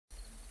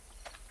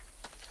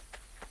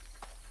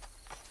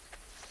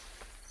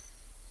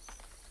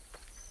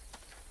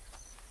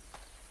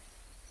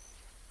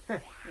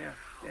Yeah,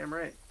 damn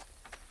right.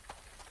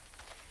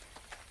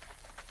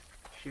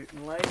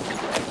 Shooting lights.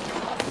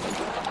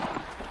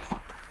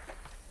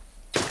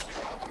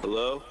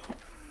 Hello?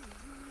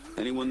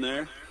 Anyone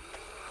there?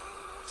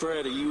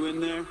 Fred, are you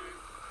in there?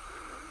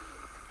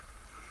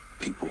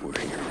 People were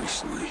here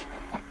recently.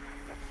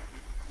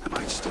 I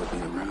might still be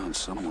around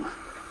somewhere.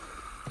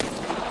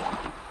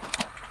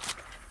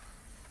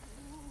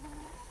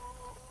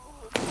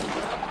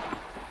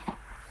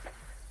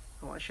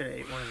 Oh, I should have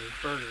ate one of these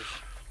burgers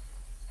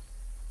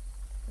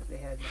that they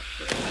had next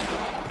to it.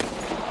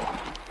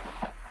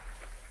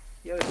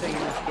 The other thing in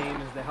this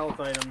game is the health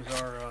items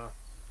are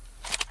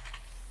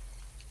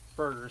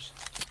burgers.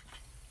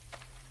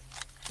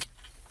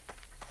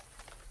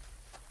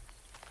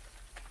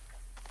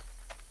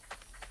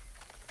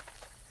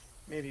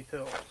 Maybe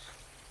pills.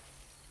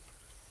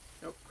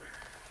 Nope.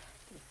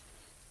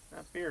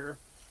 Not beer.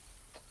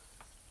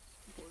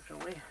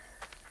 Unfortunately.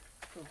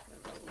 Oh,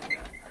 what we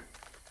got?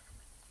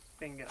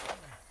 Bingo.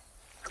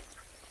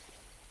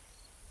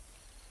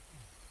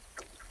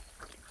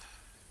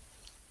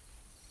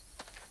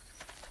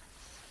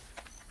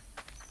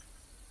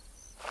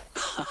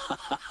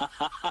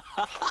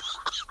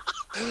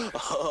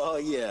 Oh,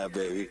 yeah,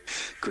 baby.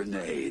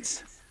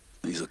 Grenades.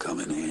 These will come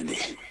in handy.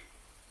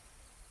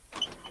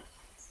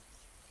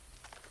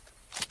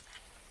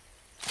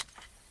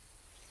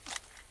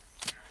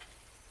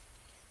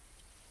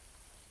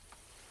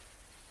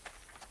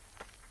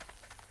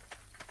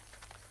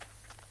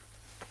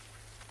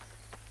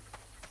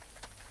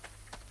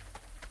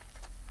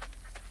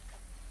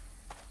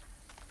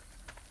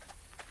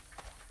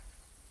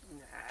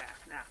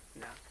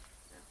 No.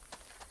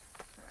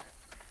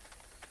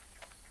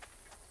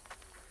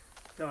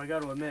 So I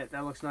got to admit,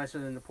 that looks nicer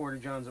than the Porta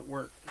Johns at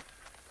work.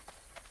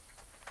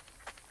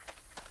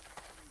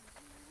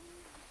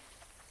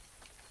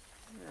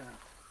 Yeah,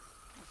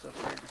 let's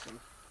upgrade to some.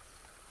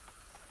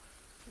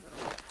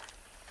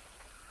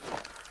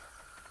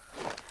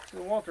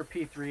 The Walter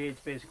P38 is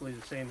basically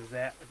the same as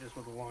that, but just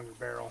with a longer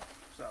barrel,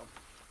 so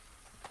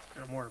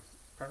and a more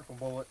powerful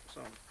bullet.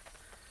 So.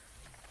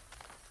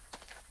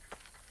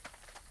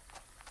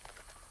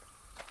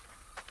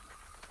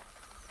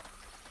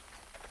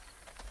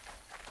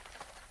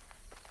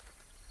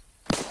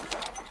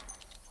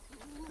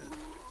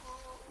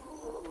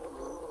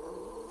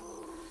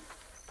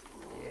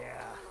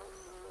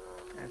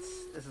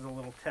 This is a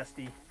little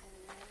testy,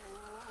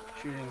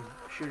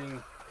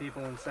 shooting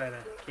people inside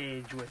a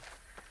cage with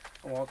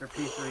a Walter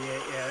P38.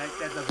 Yeah,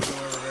 that doesn't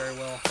go over very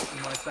well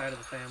on my side of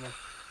the family.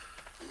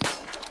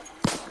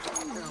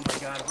 Oh my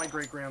God, if my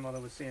great-grandmother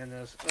was seeing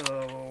this,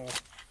 oh.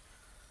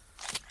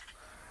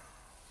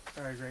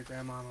 Sorry,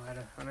 great-grandmama,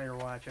 I know you're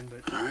watching,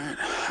 but all right,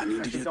 I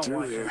need to get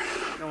through here.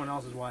 No one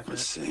else is watching.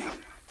 Let's see.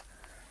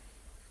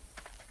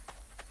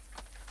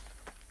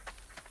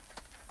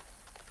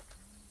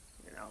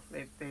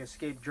 They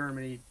escaped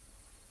Germany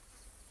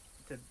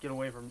to get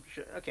away from...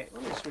 Okay,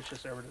 let me switch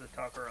this over to the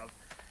talker up.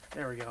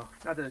 There we go.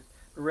 Not that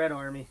the Red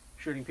Army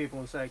shooting people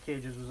inside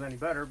cages was any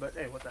better, but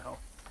hey, what the hell.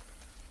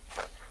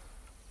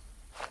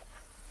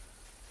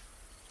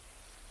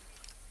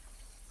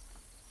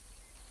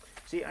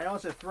 See, I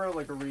also throw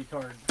like a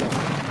retard.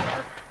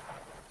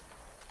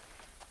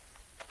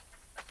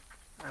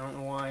 I don't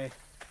know why.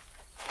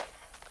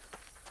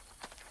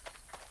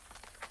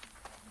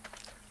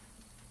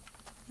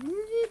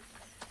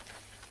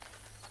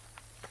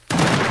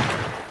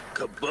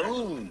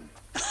 Kaboom!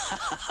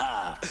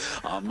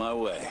 On my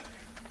way.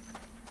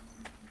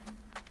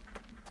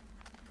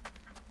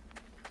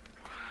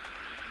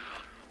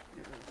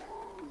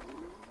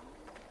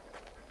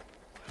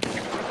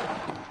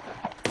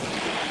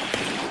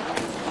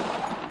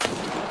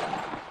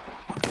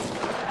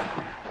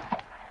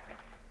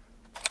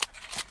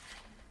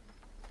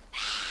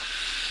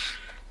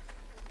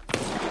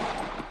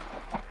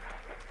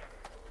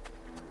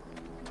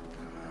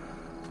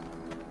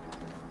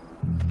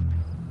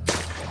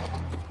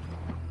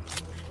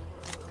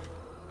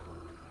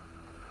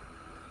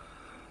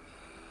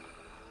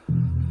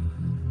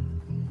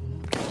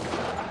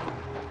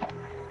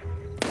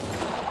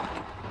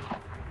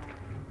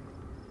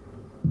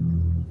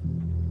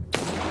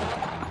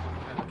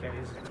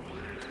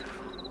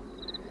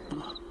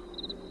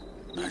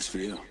 Nice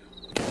view.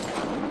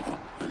 Oh,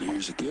 and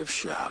here's a gift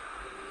shop.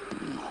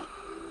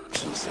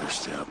 So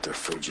thirsty out there,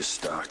 fridge is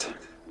stocked.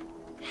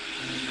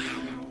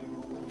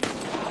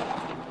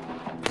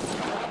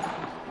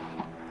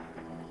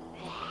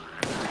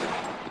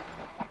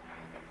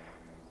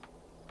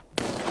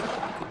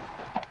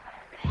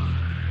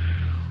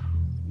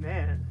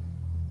 Man,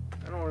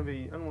 I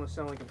don't want to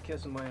sound like I'm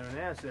kissing my own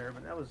ass there,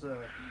 but that was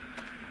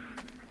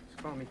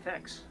just call me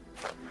Tex.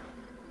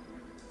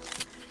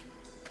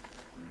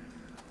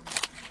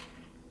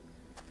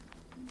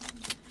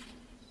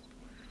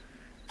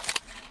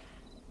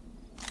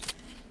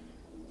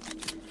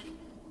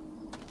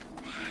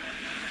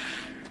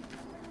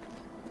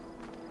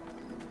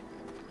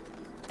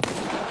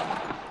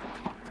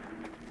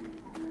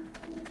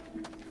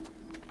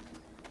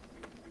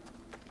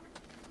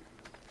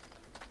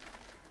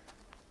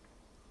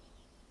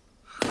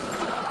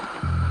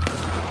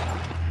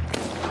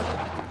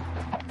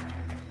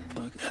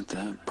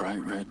 that bright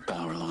red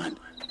power line.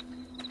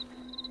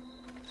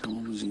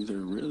 Someone was either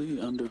really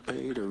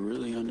underpaid or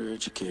really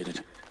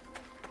undereducated.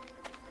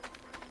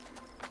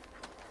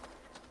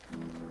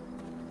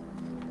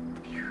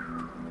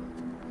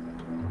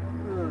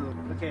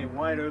 Okay,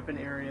 wide open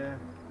area,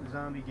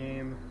 zombie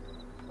game,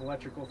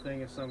 electrical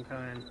thing of some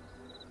kind.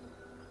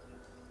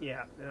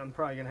 Yeah, I'm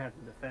probably gonna have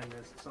to defend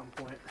this at some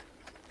point.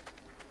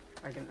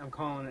 I'm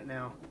calling it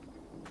now.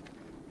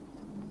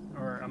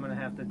 Or I'm gonna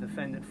have to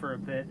defend it for a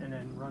bit and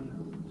then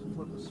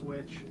flip a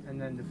switch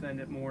and then defend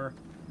it more.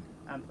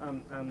 I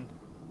don't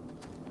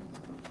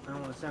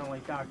want to sound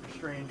like Doctor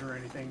Strange or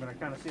anything, but I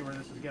kind of see where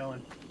this is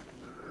going.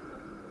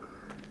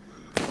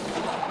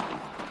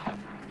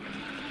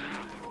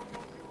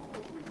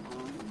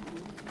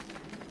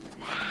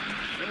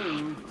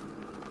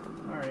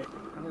 Alright,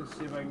 I'm going to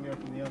see if I can go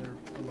from the other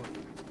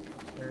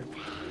upstairs.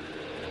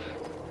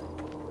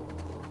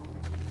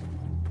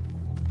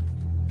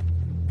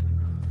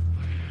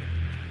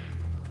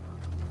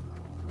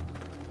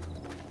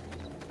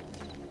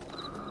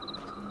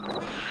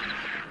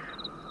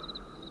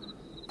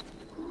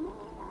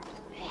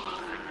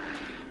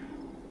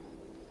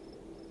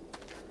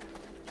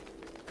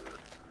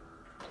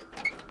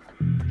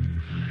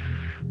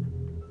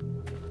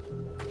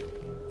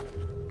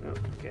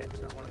 Okay,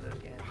 it's not one of those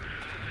games.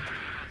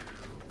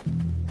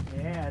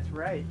 Yeah, that's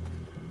right.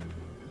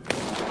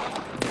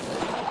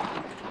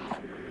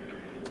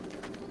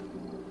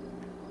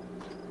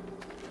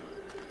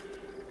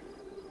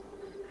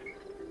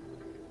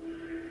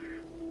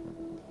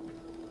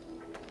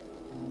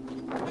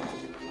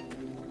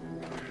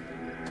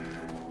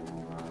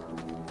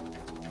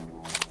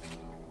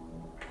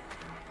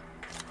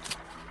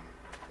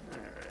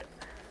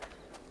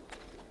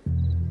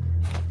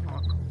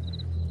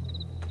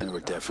 There were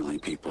definitely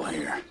people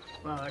here.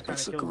 Wow, that kind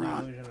Let's of look kills the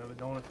around. illusion of it,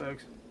 don't it,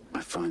 folks? I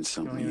find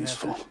something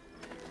useful.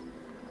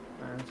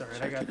 That's alright,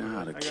 Check it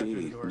out, a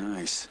key.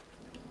 Nice.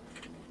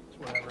 It's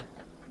whatever.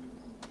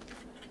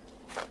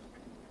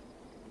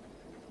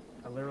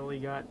 I literally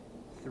got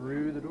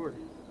through the door.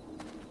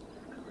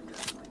 There were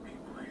definitely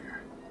people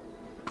here.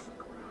 Let's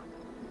look around.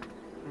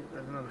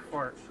 There's another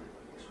fart.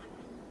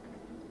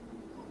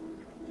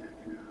 Check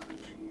it out, a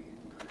key.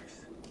 Nice.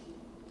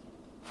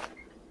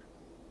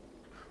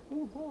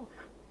 Ooh, ball.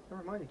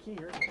 Never mind the key,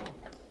 here's the ball.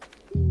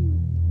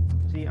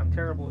 See, I'm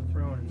terrible at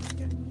throwing in this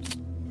game.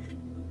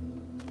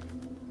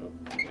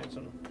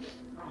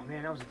 Oh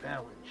man, that was a bad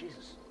one.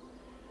 Jesus.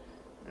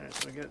 Alright,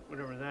 so I got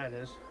whatever that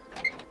is.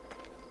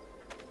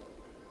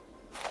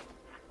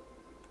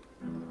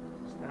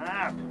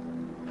 Stop!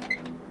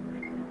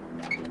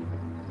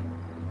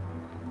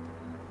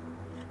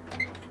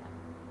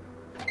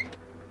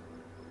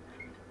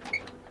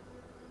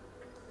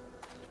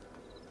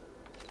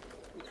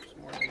 Some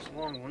more of these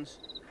long ones.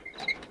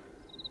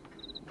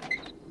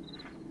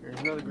 There's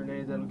another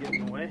grenade that'll get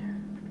in the way.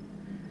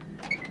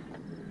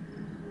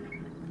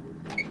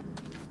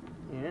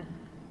 Yeah.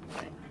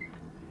 Okay.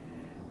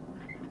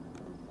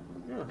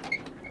 Yeah.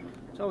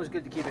 It's always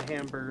good to keep a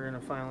hamburger in a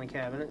filing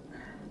cabinet,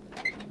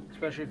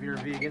 especially if you're a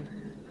vegan,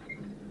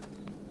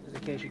 just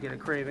in case you get a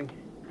craving.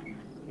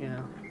 You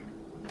know,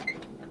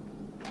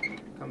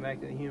 come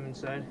back to the human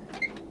side.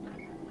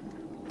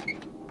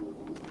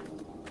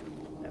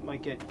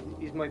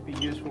 These might be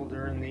useful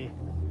during the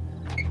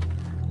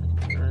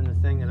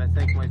thing that I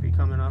think might be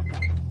coming up.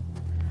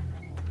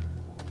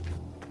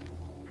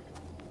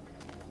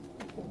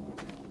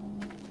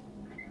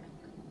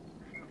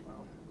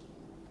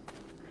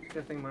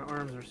 Good thing my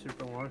arms are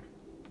super long,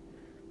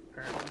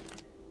 apparently.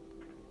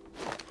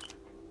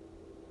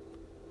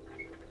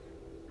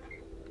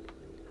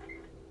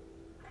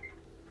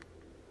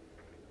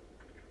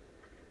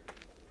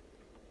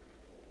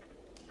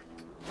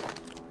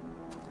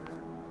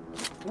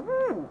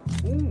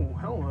 Ooh,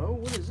 hello,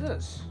 what is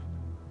this?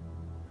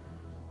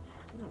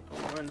 I don't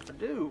know what to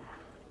do.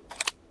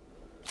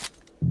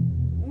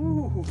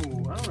 Ooh,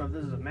 I don't know if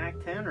this is a Mac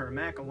 10 or a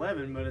Mac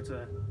 11, but it's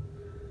a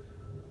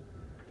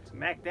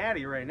Mac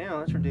Daddy right now,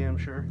 that's for damn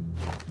sure.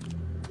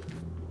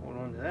 Hold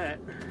on to that.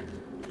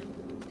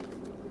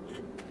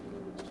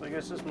 So I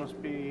guess this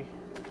must be...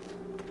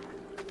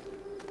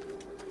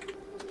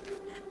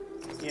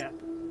 Yeah,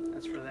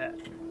 that's for that.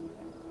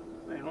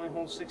 Wait, it only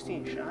holds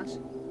 16 shots?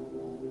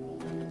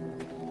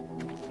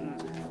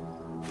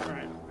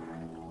 Alright.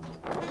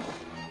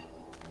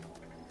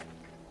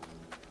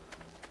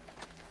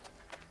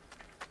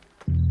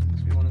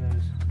 Must be one of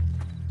those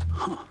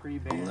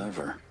pre-band.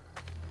 Lever.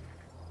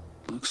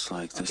 Looks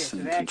like this so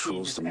thing that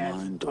controls the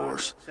mine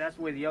doors. So that's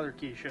the way the other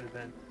key should have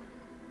been.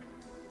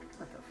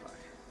 What the fuck?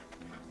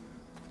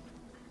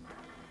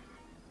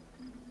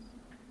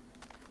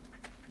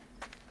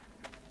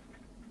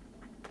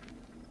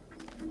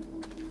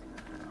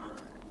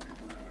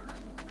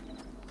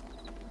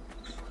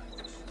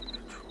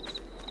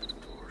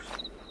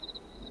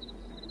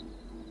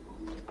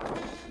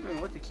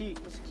 What's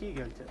the key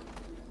go to?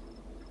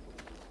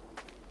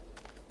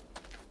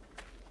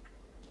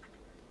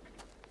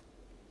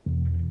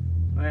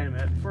 Wait a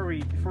minute, before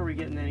we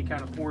get in any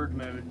kind of horde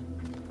mode,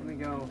 let me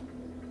go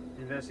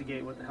do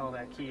investigate what the hell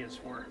that key is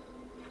for.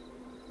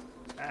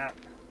 That.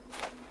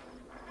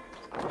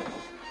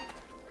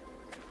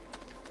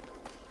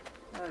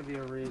 That'd be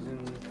a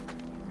reason.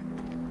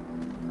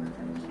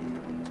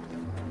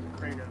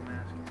 Crate of the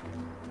mask.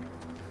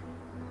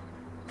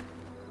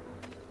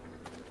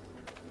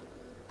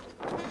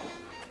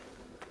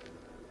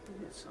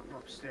 Get something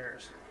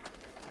upstairs.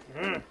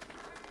 Nope.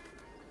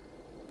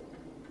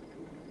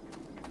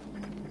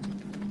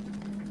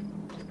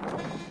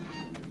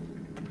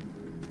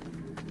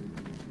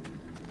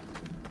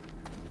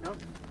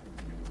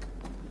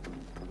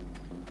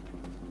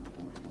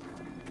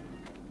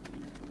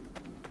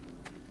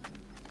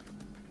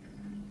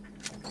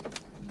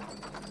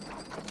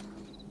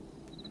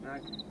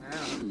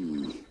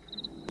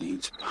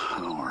 Needs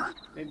power.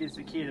 Maybe it's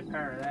the key to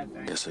power that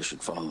thing. Guess I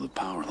should follow the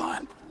power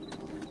line.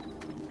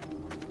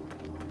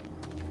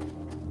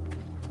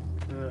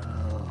 I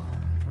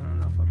don't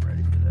know if I'm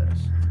ready for this.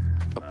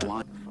 A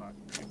blind. Fuck,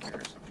 who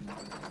cares?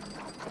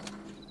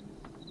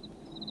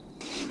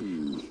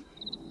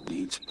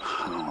 Needs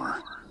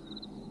power.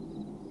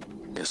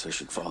 Guess I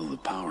should follow the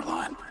power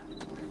line.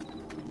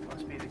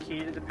 Must be the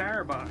key to the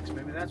power box.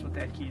 Maybe that's what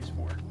that key's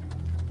for.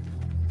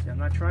 See, I'm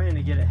not trying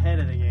to get ahead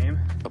of the game.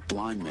 A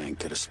blind man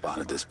could have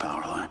spotted this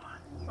power line.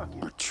 Fuck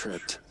you. Or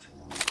tripped.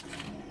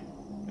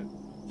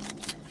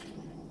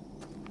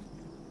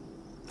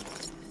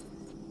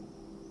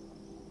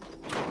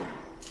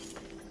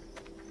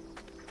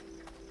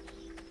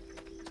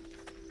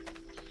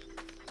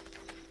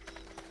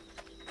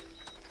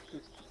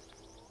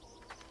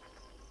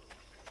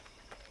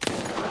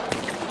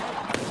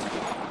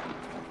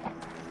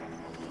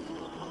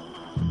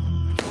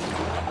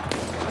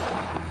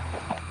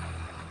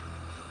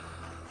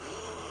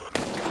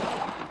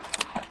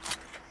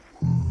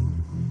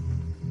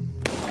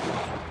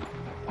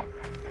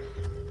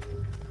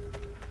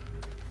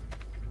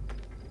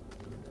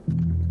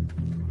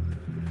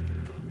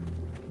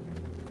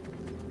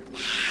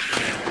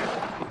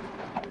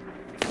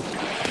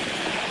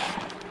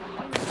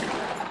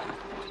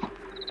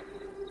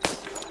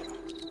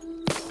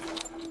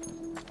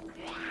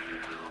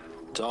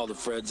 To all the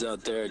Freds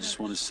out there, I just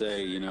want to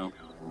say, you know,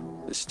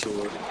 this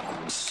tour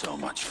was so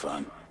much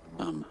fun.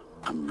 I'm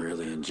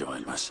really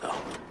enjoying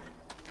myself.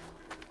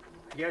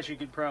 I guess you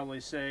could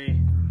probably say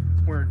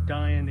we're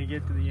dying to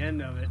get to the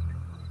end of it.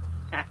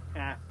 God,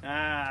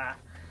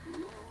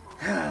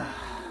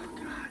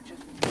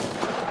 just...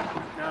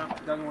 No,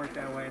 it doesn't work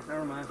that way.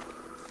 Never mind.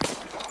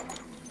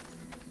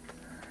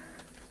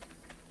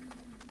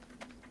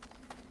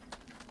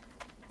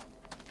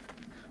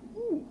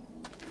 Ooh,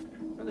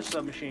 another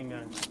submachine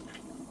gun.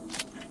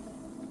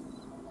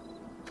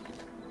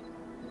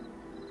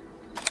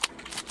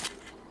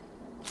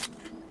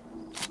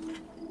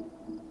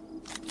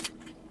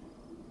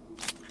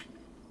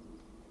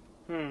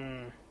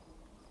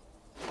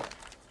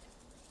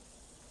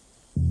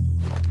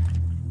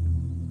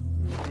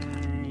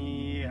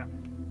 Yeah.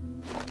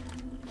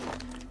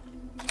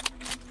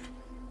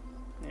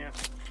 Yeah.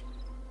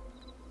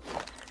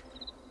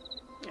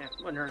 Yeah,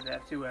 wouldn't hurt to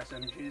have 2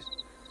 SMGs.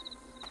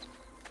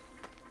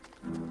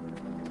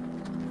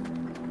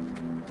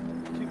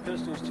 2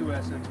 pistols, 2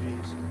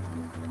 SMGs.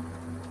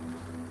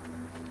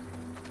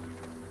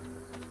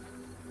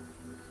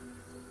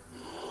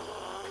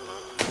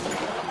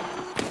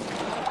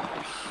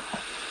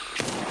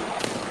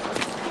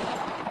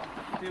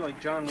 Like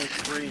John Wick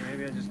 3,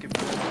 maybe I just get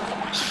bored.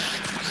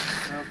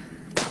 Nope.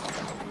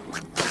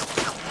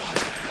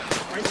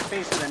 Right in the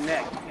face of the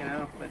neck, you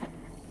know, but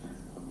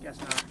guess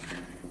not.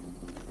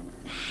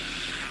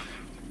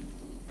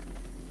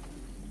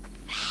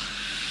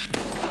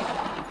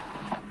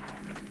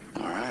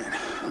 Alright,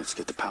 let's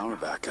get the power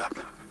back up.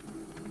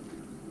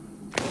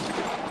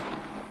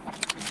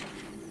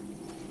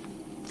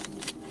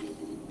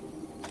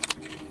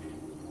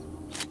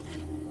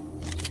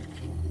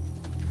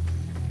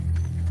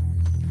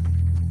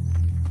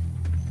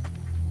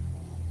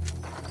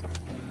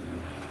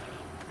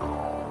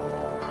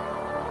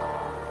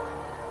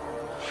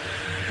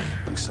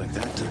 Looks like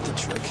that did the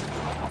trick.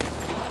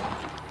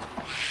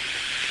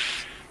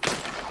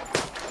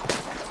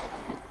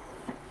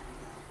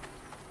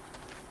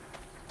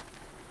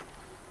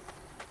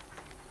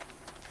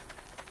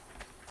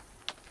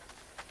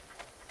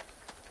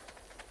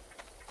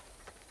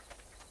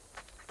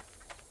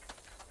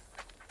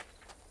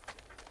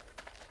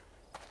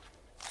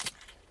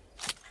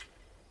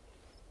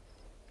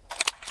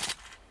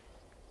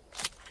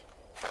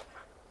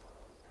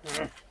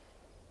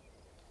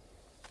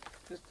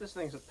 This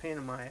thing's a pain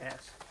in my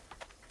ass.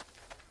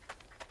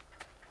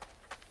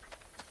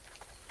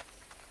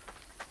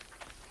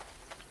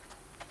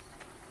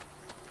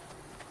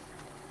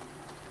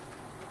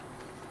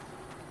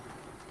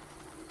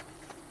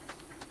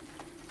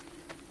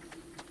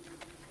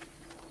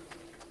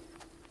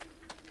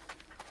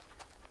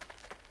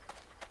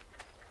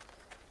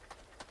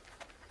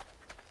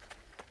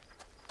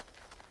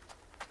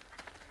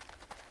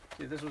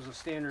 See, this was a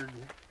standard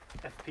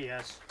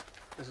FPS.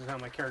 This is how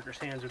my character's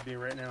hands would be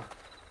right now.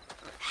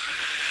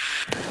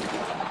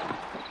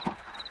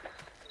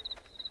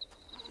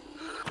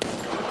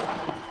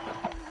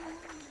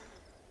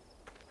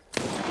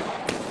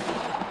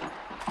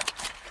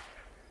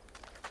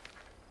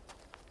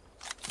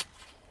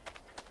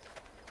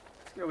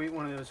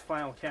 those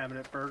file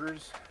cabinet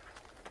burgers.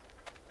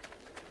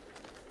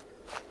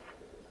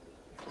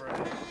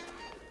 Right.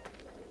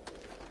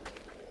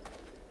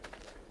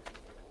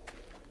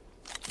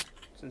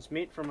 Since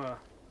meat from a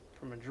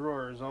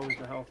drawer is always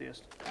the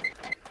healthiest.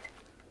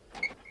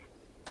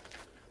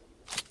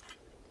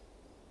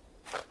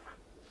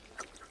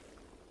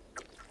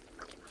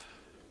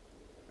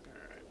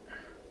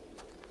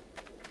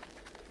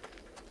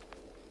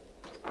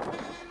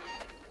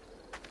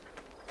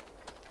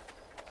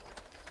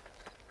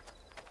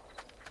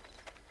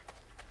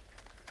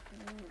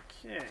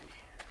 Okay.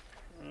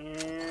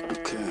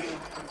 Okay.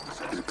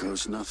 There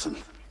goes nothing.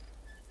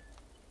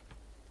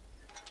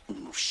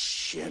 Oh,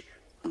 shit.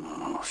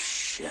 Oh,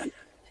 shit.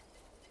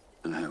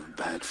 I have a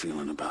bad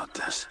feeling about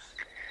this.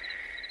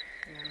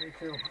 Yeah, me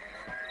too.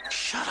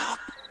 Shut up.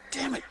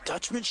 Damn it,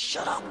 Dutchman,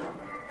 shut up.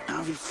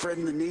 Now every Fred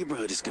in the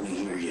neighborhood is gonna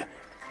hear you.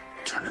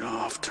 Turn it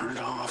off, turn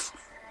it off.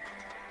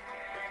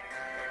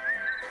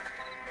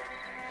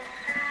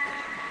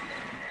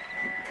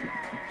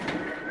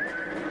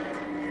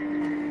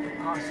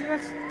 Oh, see,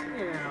 that's,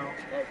 you know,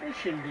 they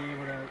shouldn't be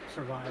able to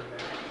survive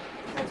that.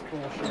 That's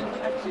bullshit.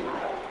 That's it.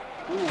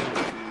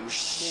 Ooh,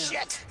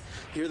 shit.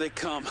 Here they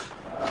come.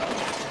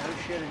 Yeah, no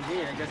shit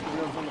indeed. I guess the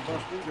wheels on the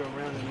bus do go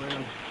round and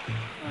round.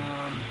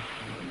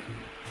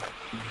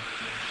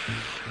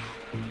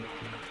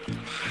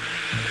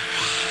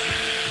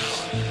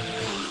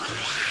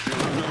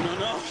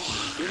 No.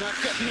 You're not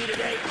getting me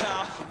today,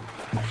 pal.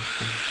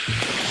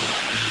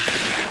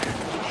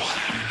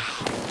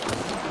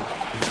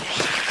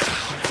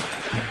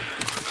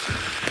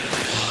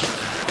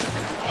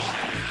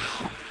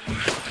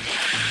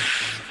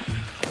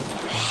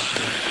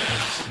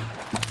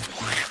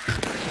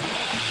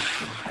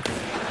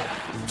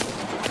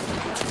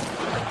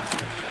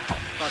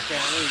 Fuck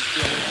that. I need to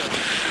deal with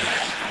it.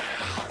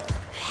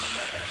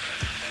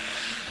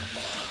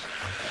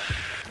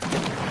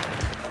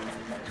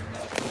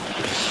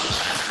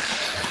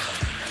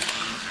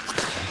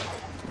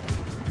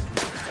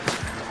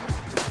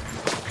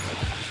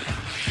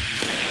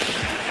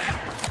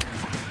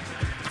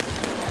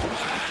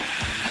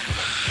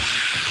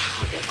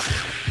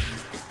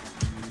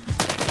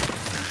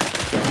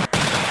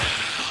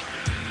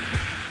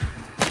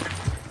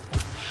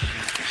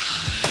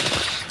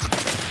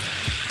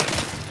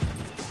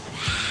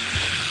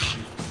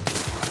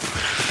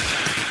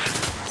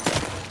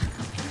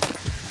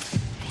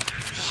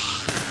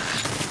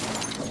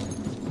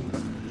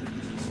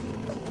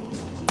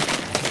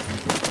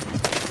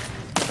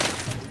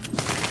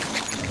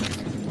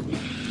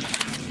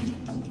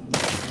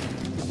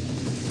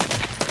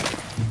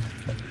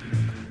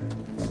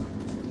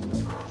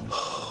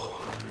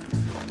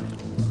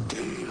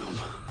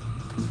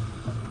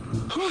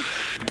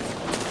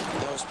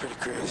 That was pretty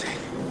crazy.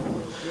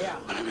 Yeah.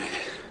 But I made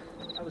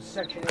it. That was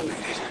Section I 8. made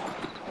it.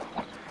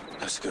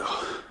 Let's go.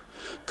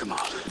 Come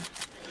on.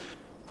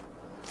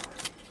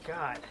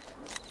 God.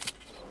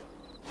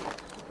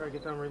 After I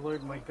get done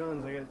reloading my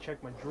guns, I gotta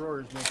check my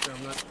drawers, make sure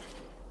I'm not...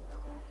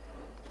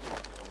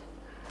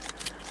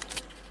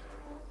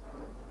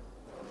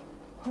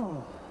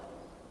 Oh.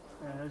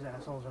 Those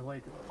assholes are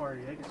late to the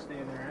party. They can stay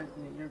in there.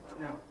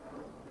 No.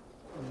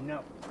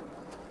 No.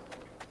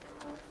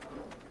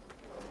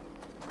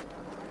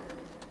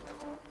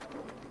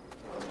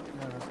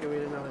 No, let's go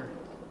eat another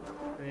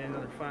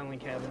filing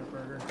cabinet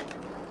burger.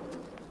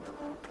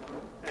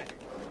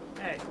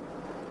 Hey.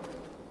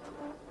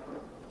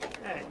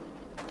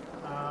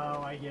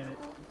 Oh, I get it.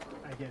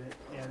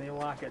 Yeah, they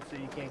lock it so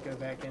you can't go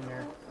back in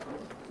there.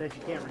 So that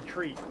you can't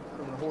retreat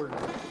from the horde.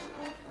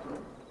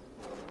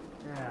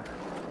 Yeah,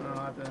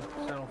 I'll have to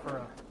settle for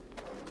a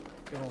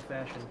good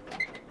old-fashioned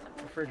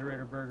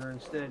refrigerator burger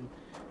instead.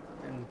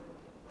 And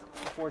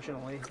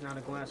fortunately, not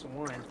a glass of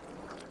wine.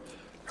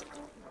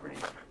 Pretty.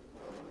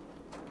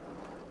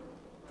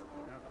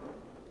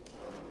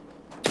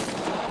 Did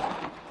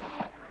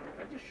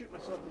I just shoot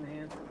myself in the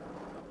hand?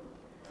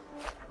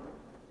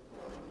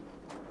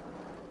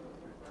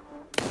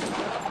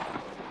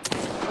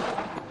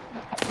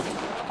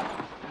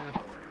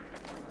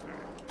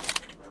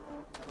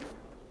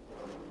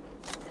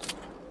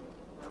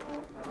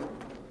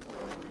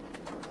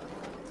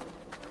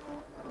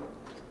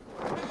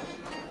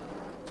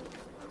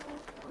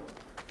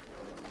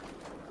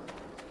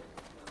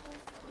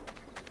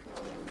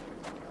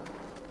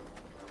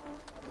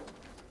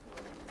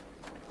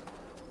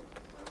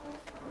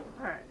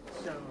 Alright,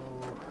 so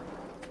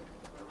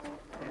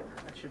yeah,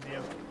 that should be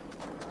okay.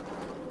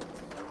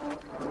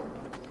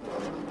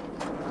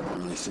 I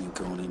really think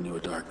going into a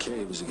dark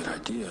cave is a good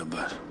idea,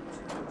 but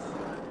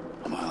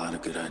I'm all out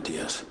of good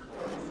ideas.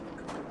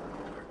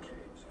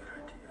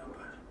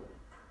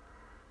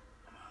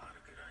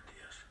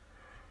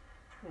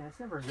 Yeah, it's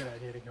never a good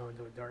idea to go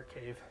into a dark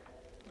cave.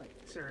 Like,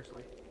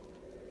 seriously.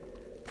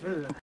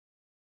 Ugh.